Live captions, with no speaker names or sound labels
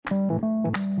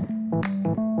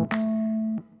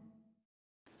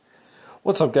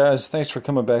What's up, guys? Thanks for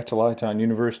coming back to Lockdown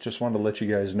Universe. Just wanted to let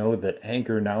you guys know that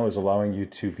Anchor now is allowing you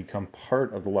to become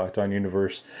part of the Lockdown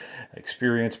Universe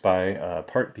experience by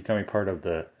becoming part of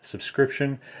the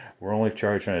subscription. We're only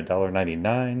charging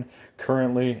 $1.99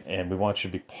 currently, and we want you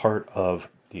to be part of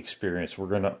the experience. We're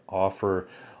going to offer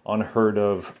unheard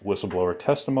of whistleblower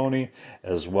testimony,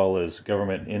 as well as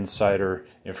government insider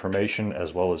information,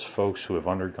 as well as folks who have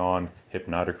undergone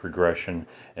hypnotic regression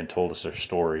and told us their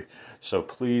story. So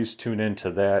please tune into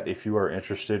that. If you are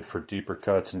interested for deeper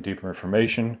cuts and deeper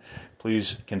information,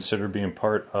 please consider being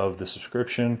part of the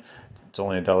subscription. It's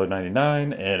only $1.99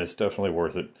 and it's definitely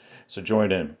worth it. So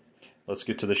join in. Let's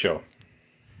get to the show.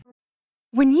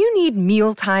 When you need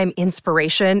mealtime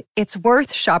inspiration, it's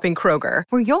worth shopping Kroger,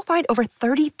 where you'll find over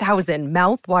 30,000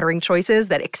 mouth-watering choices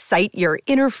that excite your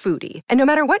inner foodie. And no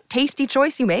matter what tasty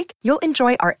choice you make, you'll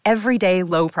enjoy our everyday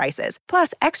low prices,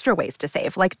 plus extra ways to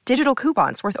save, like digital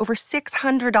coupons worth over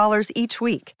 $600 each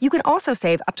week. You can also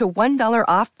save up to $1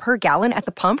 off per gallon at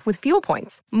the pump with fuel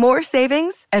points. More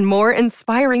savings and more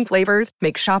inspiring flavors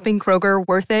make shopping Kroger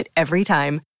worth it every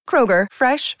time. Kroger,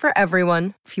 fresh for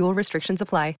everyone. Fuel restrictions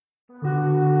apply.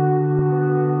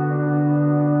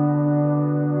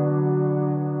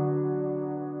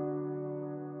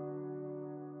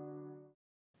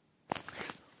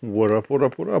 What up, what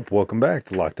up, what up? Welcome back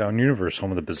to Lockdown Universe,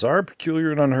 home of the bizarre, peculiar,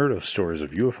 and unheard of stories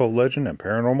of UFO legend and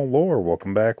paranormal lore.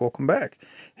 Welcome back, welcome back.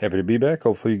 Happy to be back.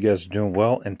 Hopefully you guys are doing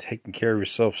well and taking care of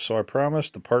yourself. So I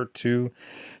promised the part two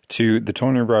to the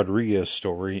Tony Rodriguez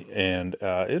story, and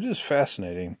it is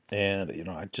fascinating. And,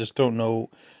 I just don't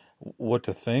know what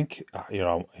to think.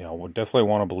 Would definitely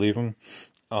want to believe him.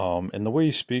 And the way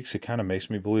he speaks, it kind of makes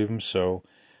me believe him. So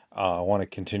I want to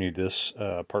continue this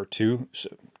part two.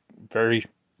 So, very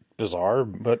bizarre,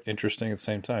 but interesting at the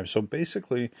same time. So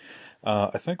basically,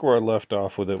 I think where I left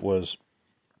off with it was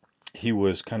he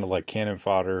was kind of like cannon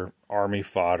fodder, army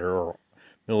fodder, or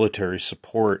military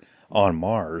support on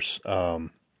Mars.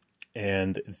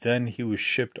 And then he was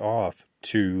shipped off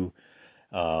to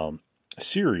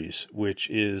Ceres, which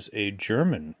is a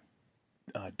German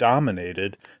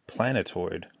dominated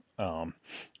planetoid.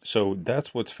 So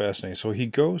that's what's fascinating. So he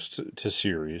goes to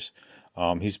Ceres.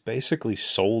 He's basically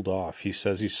sold off. He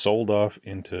says he's sold off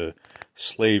into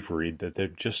slavery, that they're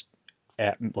just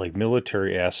like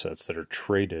military assets that are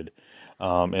traded.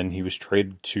 And he was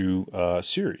traded to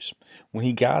Ceres. When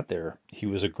he got there, he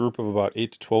was a group of about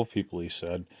 8 to 12 people, he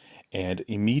said, and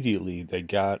immediately they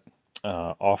got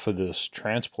off of this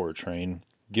transport train,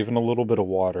 given a little bit of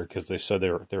water, because they said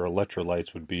their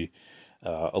electrolytes would be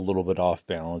a little bit off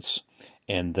balance.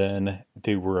 And then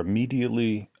they were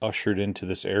immediately ushered into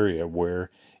this area where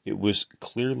it was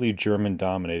clearly German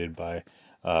dominated by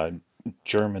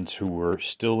Germans who were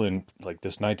still in like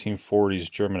this 1940s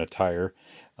German attire.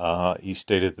 He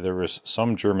stated that there was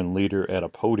some German leader at a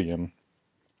podium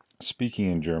speaking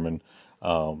in German,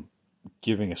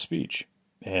 giving a speech.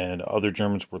 And other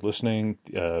Germans were listening.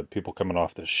 People coming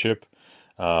off the ship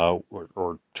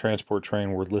or transport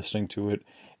train were listening to it.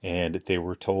 And they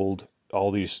were told,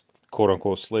 all these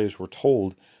quote-unquote slaves were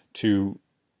told to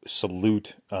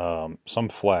salute some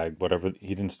flag, whatever.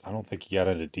 I don't think he got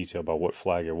into detail about what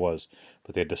flag it was,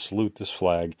 but they had to salute this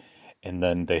flag, and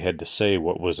then they had to say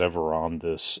what was ever on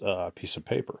this piece of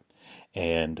paper.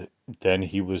 And then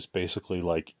he was basically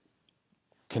like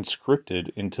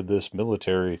conscripted into this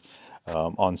military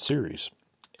on Ceres,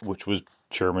 which was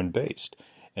German-based.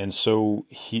 And so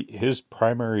his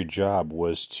primary job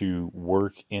was to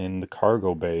work in the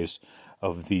cargo bays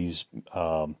of these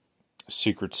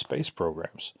secret space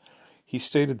programs. He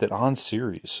stated that on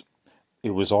Ceres,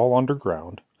 it was all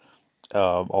underground.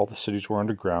 All the cities were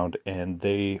underground, and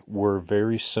they were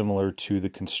very similar to the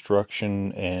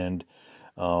construction and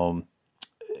kind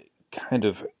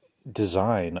of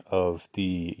design of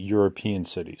the European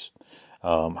cities.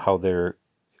 How they're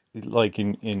like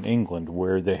in England,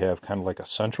 where they have kind of like a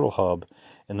central hub,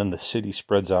 and then the city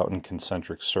spreads out in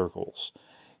concentric circles.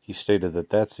 He stated that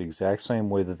that's the exact same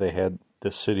way that they had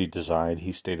the city designed.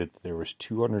 He stated that there was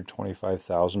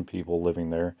 225,000 people living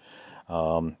there,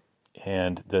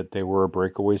 and that they were a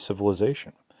breakaway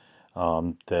civilization.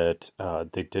 That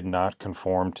they did not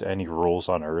conform to any rules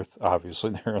on Earth.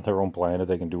 Obviously, they're on their own planet;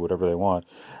 they can do whatever they want.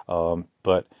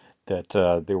 But that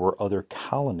there were other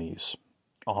colonies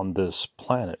on this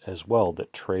planet as well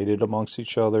that traded amongst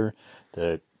each other,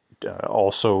 that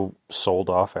also sold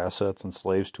off assets and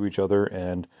slaves to each other,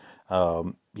 and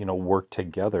worked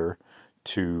together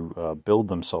to build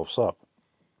themselves up.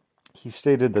 He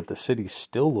stated that the city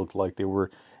still looked like they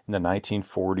were in the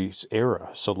 1940s era.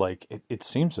 So like it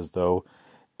seems as though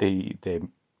they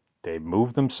they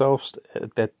moved themselves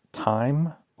at that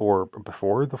time or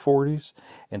before the 40s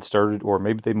and started, or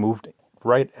maybe they moved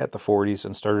right at the 40s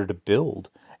and started to build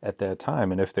at that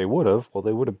time. And if they would have, well,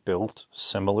 they would have built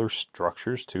similar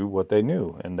structures to what they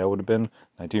knew, and that would have been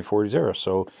 1940s era.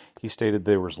 So he stated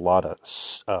there was a lot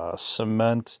of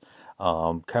cement,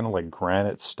 kind of like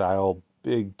granite style,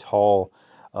 big, tall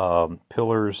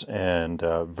pillars, and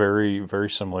very,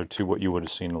 very similar to what you would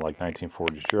have seen in like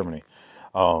 1940s Germany.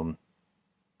 Um,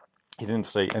 he didn't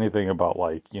say anything about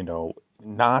like,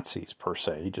 Nazis per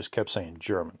se. He just kept saying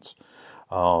Germans.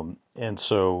 And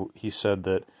so he said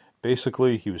that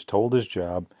basically he was told his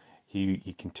job.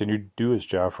 He continued to do his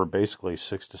job for basically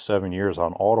 6 to 7 years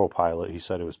on autopilot. He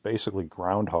said it was basically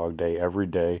Groundhog Day every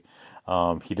day.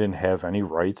 He didn't have any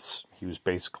rights. He was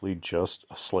basically just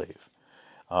a slave.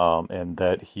 And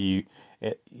that he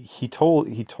told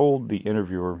the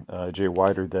interviewer, Jay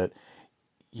Wider, that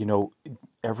you know,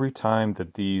 every time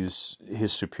that his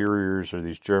superiors or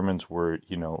these Germans would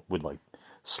like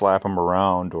slap him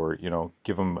around or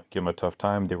give him a tough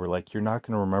time, they were like, "You're not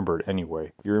going to remember it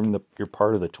anyway. You're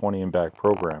part of the 20 and back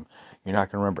program. You're not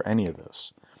going to remember any of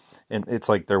this." And it's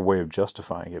like their way of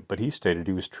justifying it. But he stated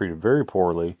he was treated very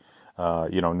poorly.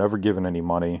 Never given any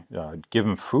money,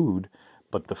 given food,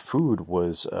 but the food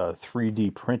was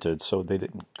 3D printed, so they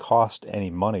didn't cost any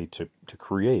money to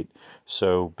create.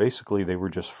 So basically, they were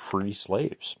just free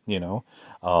slaves,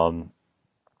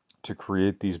 to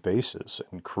create these bases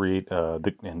and create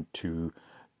and to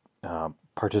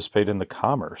participate in the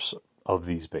commerce of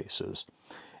these bases.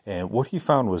 And what he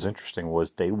found was interesting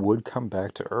was they would come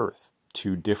back to Earth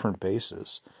to different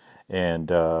bases.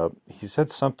 And he said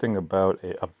something about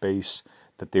a base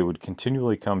that they would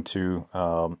continually come to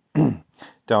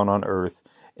down on Earth,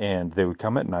 and they would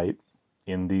come at night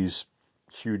in these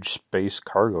huge space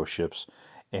cargo ships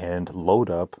and load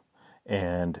up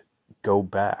and go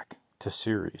back to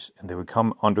Ceres. And they would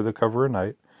come under the cover of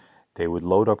night. They would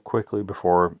load up quickly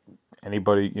before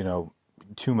anybody,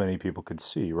 too many people could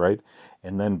see, right?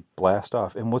 And then blast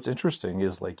off. And what's interesting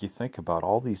is, like, you think about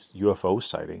all these UFO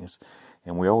sightings,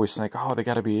 and we always think, oh, they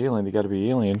got to be alien, they got to be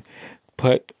alien.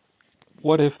 But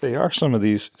what if they are some of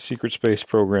these secret space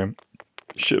program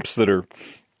ships that are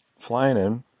flying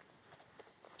in,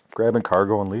 grabbing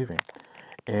cargo and leaving?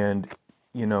 And,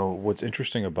 what's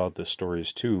interesting about this story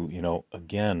is, too,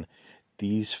 again,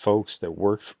 these folks that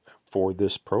worked for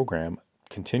this program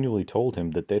continually told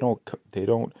him that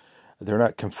they're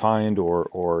not confined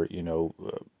or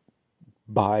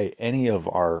by any of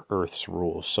our Earth's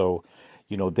rules. So,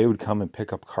 they would come and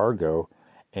pick up cargo,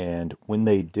 and when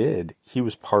they did, he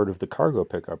was part of the cargo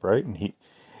pickup, right? And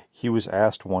he was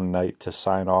asked one night to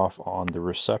sign off on the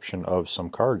reception of some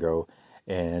cargo,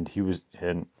 and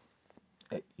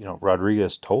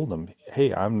Rodriguez told him,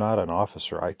 "Hey, I'm not an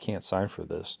officer. I can't sign for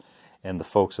this." And the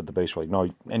folks at the base were like, "No,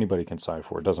 anybody can sign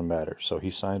for it. It doesn't matter." So he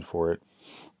signed for it,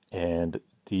 and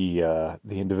the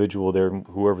individual there,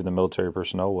 whoever the military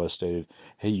personnel was, stated,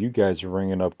 "Hey, you guys are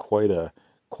ringing up quite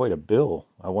a bill.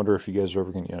 I wonder if you guys are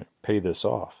ever going to pay this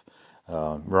off.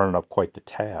 Running up quite the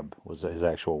tab," was his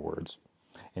actual words.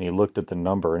 And he looked at the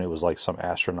number, and it was like some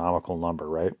astronomical number,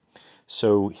 right?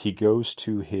 So he goes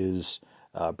to his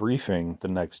briefing the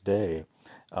next day,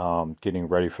 getting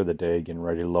ready for the day, getting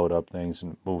ready to load up things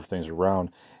and move things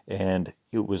around. And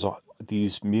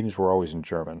these meetings were always in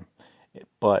German.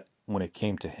 But when it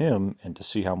came to him and to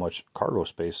see how much cargo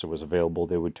space there was available,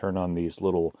 they would turn on these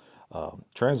little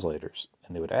translators,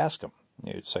 and they would ask him.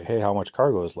 They would say, "Hey, how much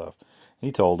cargo is left?" And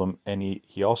he told them, and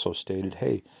he also stated,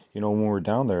 "Hey, when we're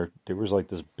down there was like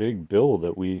this big bill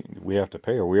that we have to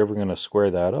pay. Are we ever going to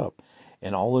square that up?"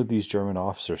 And all of these German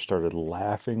officers started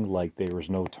laughing like there was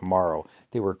no tomorrow.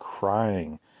 They were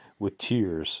crying with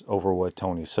tears over what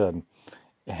Tony said.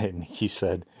 And he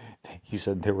said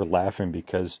they were laughing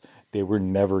because they were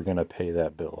never going to pay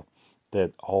that bill.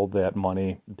 That all that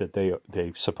money that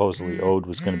they supposedly owed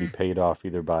was going to be paid off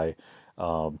either by,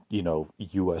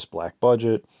 U.S. black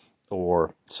budget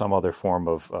or some other form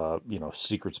of,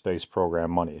 secret space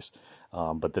program monies.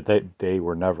 But that they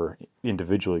were never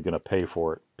individually going to pay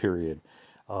for it, period.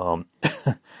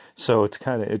 So it's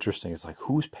kind of interesting. It's like,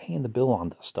 who's paying the bill on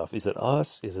this stuff? Is it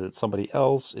us? Is it somebody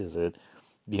else? Is it,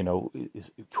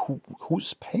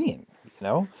 who's paying?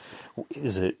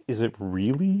 Is it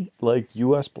really like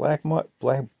U.S. black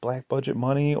budget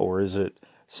money, or is it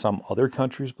some other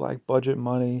country's black budget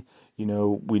money?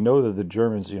 We know that the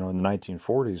Germans, in the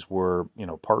 1940s were,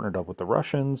 partnered up with the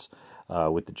Russians,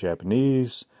 with the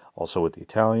Japanese, also with the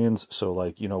Italians. So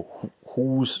like,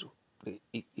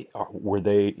 were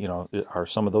they, are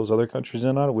some of those other countries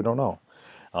in on it? We don't know.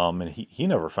 And he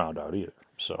never found out either.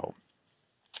 So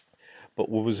But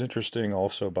what was interesting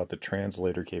also about the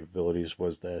translator capabilities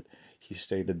was that he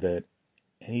stated that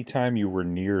anytime you were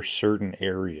near certain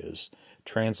areas,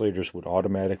 translators would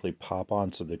automatically pop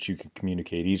on so that you could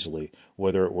communicate easily,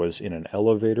 whether it was in an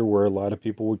elevator where a lot of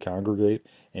people would congregate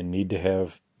and need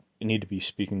to be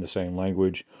speaking the same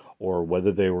language, or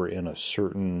whether they were in a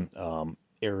certain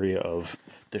area of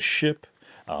the ship,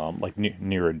 like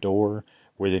near a door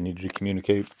where they needed to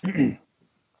communicate.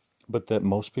 But that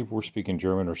most people were speaking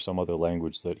German or some other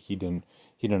language that he didn't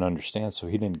understand, so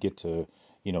he didn't get to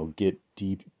get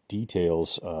deep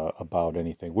details about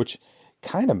anything, which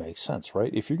kind of makes sense,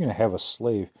 right? If you're going to have a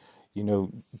slave, you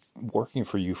know, working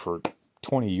for you for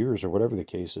 20 years or whatever the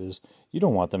case is, you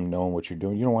don't want them knowing what you're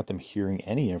doing. You don't want them hearing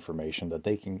any information that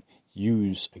they can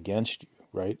use against you,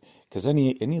 right? Because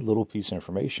any little piece of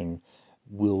information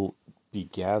will be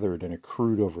gathered and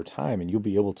accrued over time, and you'll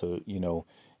be able to,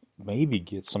 maybe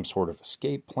get some sort of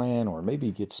escape plan, or maybe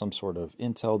get some sort of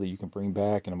intel that you can bring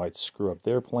back, and it might screw up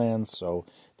their plans. So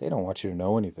they don't want you to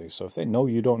know anything. So if they know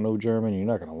you don't know German, you're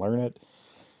not going to learn it.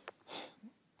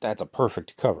 That's a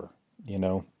perfect cover,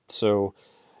 So,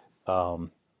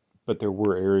 but there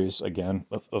were areas again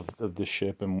of this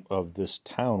ship and of this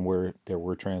town where there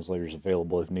were translators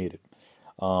available if needed.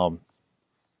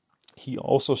 He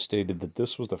also stated that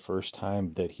this was the first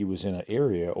time that he was in an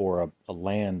area, or a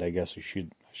land, I guess I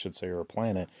should say, or a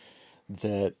planet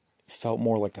that felt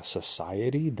more like a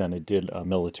society than it did a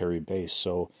military base.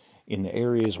 So in the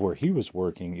areas where he was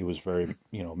working, it was very,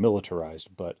 militarized,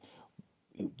 but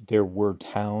there were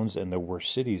towns and there were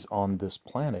cities on this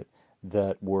planet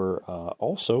that were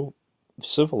also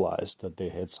civilized, that they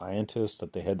had scientists,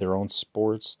 that they had their own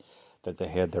sports, that they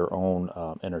had their own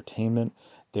entertainment.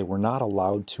 They were not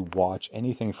allowed to watch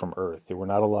anything from Earth. They were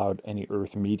not allowed any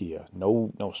Earth media.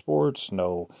 No sports.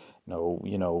 No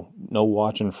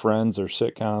watching Friends or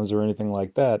sitcoms or anything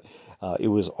like that. It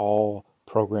was all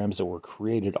programs that were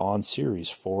created on Ceres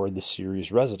for the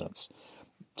Ceres residents.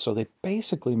 So they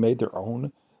basically made their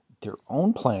own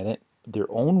planet, their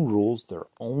own rules, their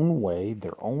own way,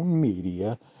 their own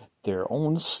media, their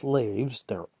own slaves,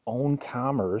 their own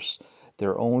commerce,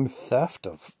 their own theft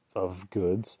of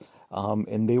goods,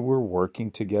 and they were working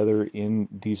together in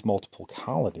these multiple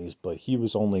colonies, but he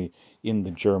was only in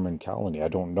the German colony. I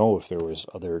don't know if there was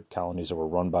other colonies that were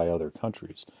run by other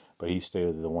countries, but he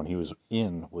stated that the one he was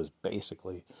in was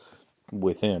basically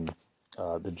within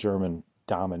the German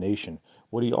domination.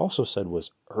 What he also said was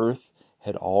Earth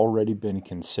had already been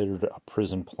considered a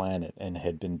prison planet and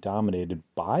had been dominated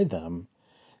by them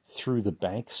through the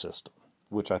bank system,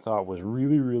 which I thought was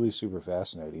really, really super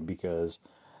fascinating, because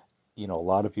a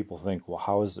lot of people think, well,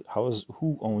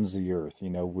 who owns the earth?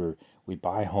 We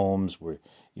buy homes,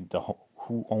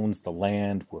 who owns the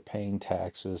land? We're paying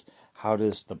taxes. How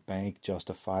does the bank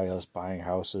justify us buying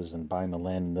houses and buying the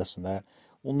land and this and that?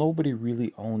 Well, nobody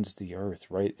really owns the earth,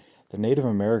 right? The Native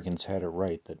Americans had it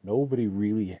right, that nobody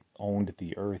really owned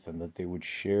the earth, and that they would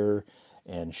share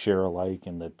and share alike,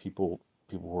 and that people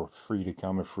were free to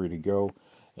come and free to go,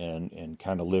 and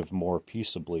kind of live more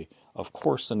peaceably. Of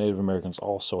course, the Native Americans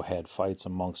also had fights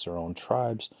amongst their own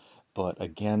tribes, but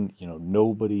again,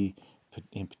 nobody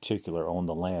in particular owned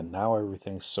the land. Now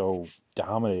everything's so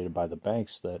dominated by the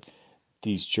banks that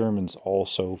these Germans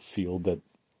also feel that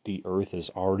the earth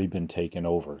has already been taken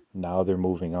over. Now they're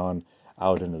moving on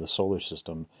out into the solar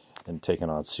system and taking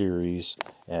on Ceres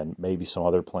and maybe some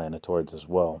other planetoids as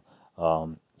well.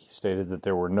 He stated that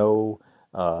there were no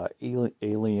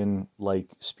alien-like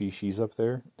species up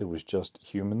there. There was just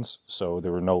humans. So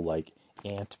there were no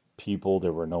ant people.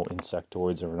 There were no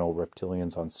insectoids. There were no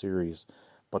reptilians on Ceres,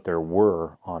 but there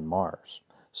were on Mars.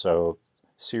 So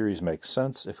Ceres makes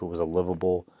sense if it was a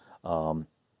livable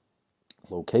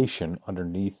location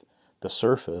underneath the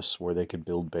surface where they could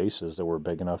build bases that were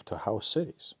big enough to house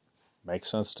cities. Makes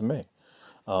sense to me.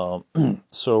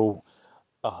 So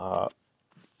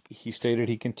he stated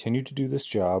he continued to do this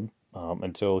job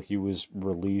until he was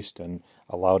released and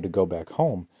allowed to go back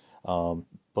home.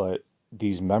 But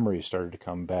these memories started to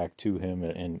come back to him,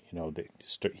 and he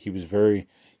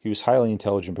was highly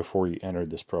intelligent before he entered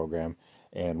this program.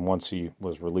 And once he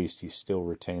was released, he still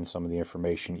retained some of the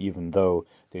information, even though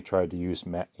they tried to use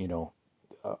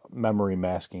memory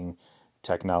masking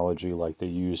technology like they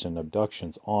use in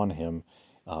abductions on him.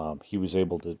 He was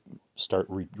able to start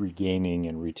regaining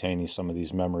and retaining some of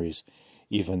these memories,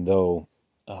 even though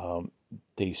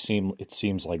it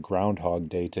seems like Groundhog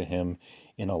Day to him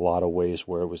in a lot of ways,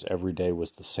 where it was every day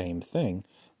was the same thing.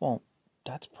 Well,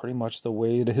 that's pretty much the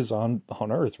way it is on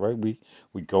Earth, right? We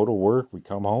go to work, we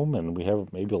come home, and we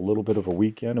have maybe a little bit of a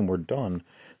weekend, and we're done.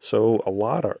 So a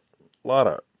lot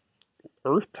of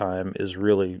Earth time is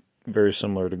really very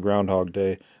similar to Groundhog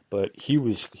Day, but he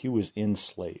was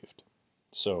enslaved.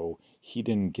 So he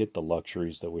didn't get the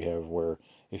luxuries that we have where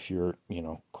if you're,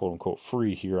 quote unquote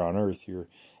free here on earth, you're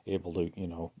able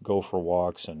to, go for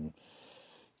walks and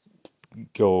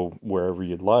go wherever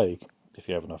you'd like if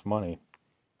you have enough money.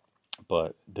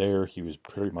 But there he was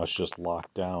pretty much just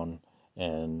locked down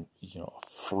and, a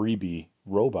freebie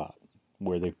robot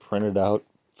where they printed out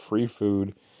free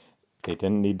food. They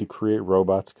didn't need to create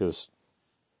robots because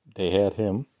they had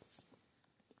him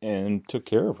and took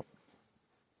care of him.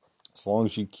 As long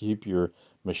as you keep your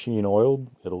machine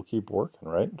oiled, it'll keep working,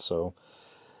 right? So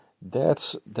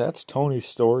that's Tony's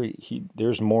story.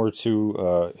 There's more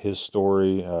to his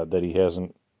story that he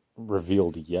hasn't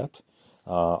revealed yet,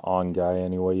 on Guy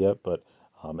anyway yet. But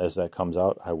as that comes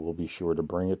out, I will be sure to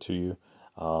bring it to you.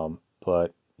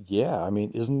 But yeah, I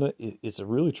mean, isn't it? It's a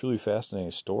really truly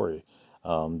fascinating story.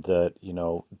 That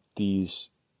these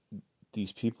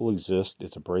people exist.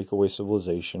 It's a breakaway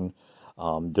civilization.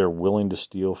 They're willing to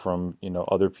steal from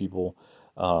other people.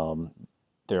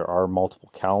 There are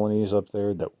multiple colonies up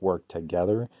there that work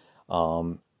together,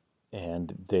 and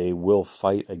they will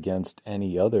fight against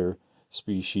any other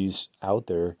species out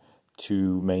there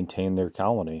to maintain their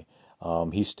colony.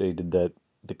 He stated that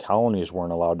the colonies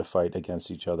weren't allowed to fight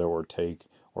against each other or take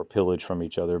or pillage from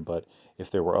each other, but if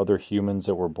there were other humans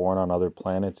that were born on other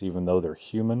planets, even though they're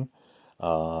human,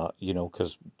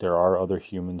 because there are other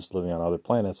humans living on other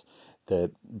planets,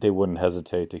 that they wouldn't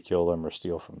hesitate to kill them or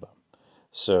steal from them.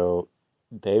 So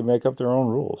they make up their own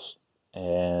rules,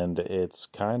 and it's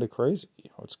kind of crazy.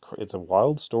 It's a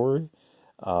wild story,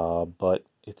 but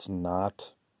it's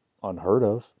not unheard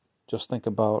of. Just think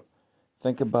about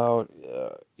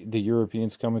the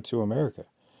Europeans coming to America,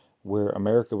 where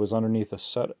America was underneath a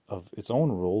set of its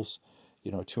own rules,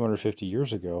 250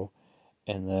 years ago,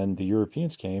 and then the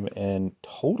Europeans came and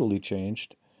totally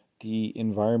changed the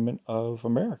environment of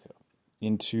America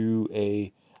into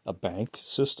a banked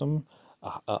system,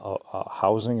 a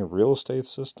housing, a real estate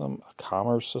system, a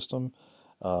commerce system,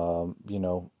 and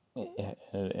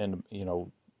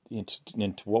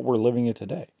into what we're living in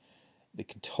today. They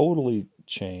can totally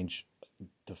change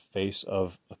the face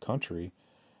of a country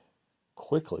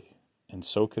quickly, and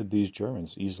so could these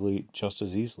Germans easily, just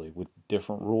as easily, with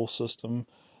different rule system,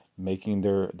 making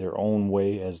their own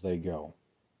way as they go.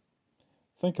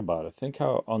 Think about it. Think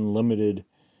how unlimited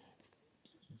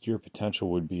your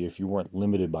potential would be if you weren't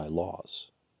limited by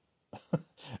laws.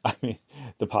 I mean,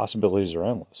 the possibilities are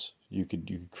endless. You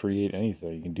could create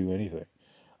anything. You can do anything.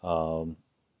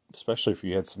 Especially if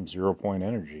you had some 0 point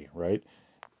energy, right?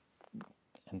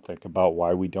 And think about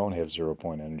why we don't have 0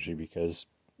 point energy, because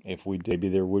if we did, maybe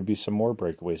there would be some more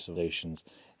breakaway civilizations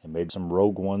and maybe some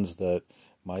rogue ones that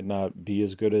might not be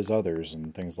as good as others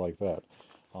and things like that.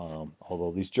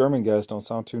 Although these German guys don't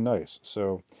sound too nice.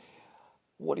 So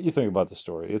what do you think about the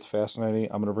story? It's fascinating.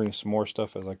 I'm going to bring you some more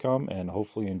stuff as I come, and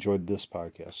hopefully you enjoyed this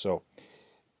podcast. So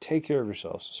take care of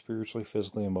yourselves spiritually,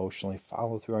 physically, emotionally.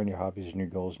 Follow through on your hobbies and your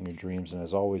goals and your dreams. And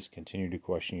as always, continue to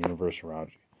question the universe around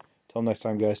you. Till next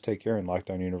time, guys, take care and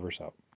Lockdown Universe out.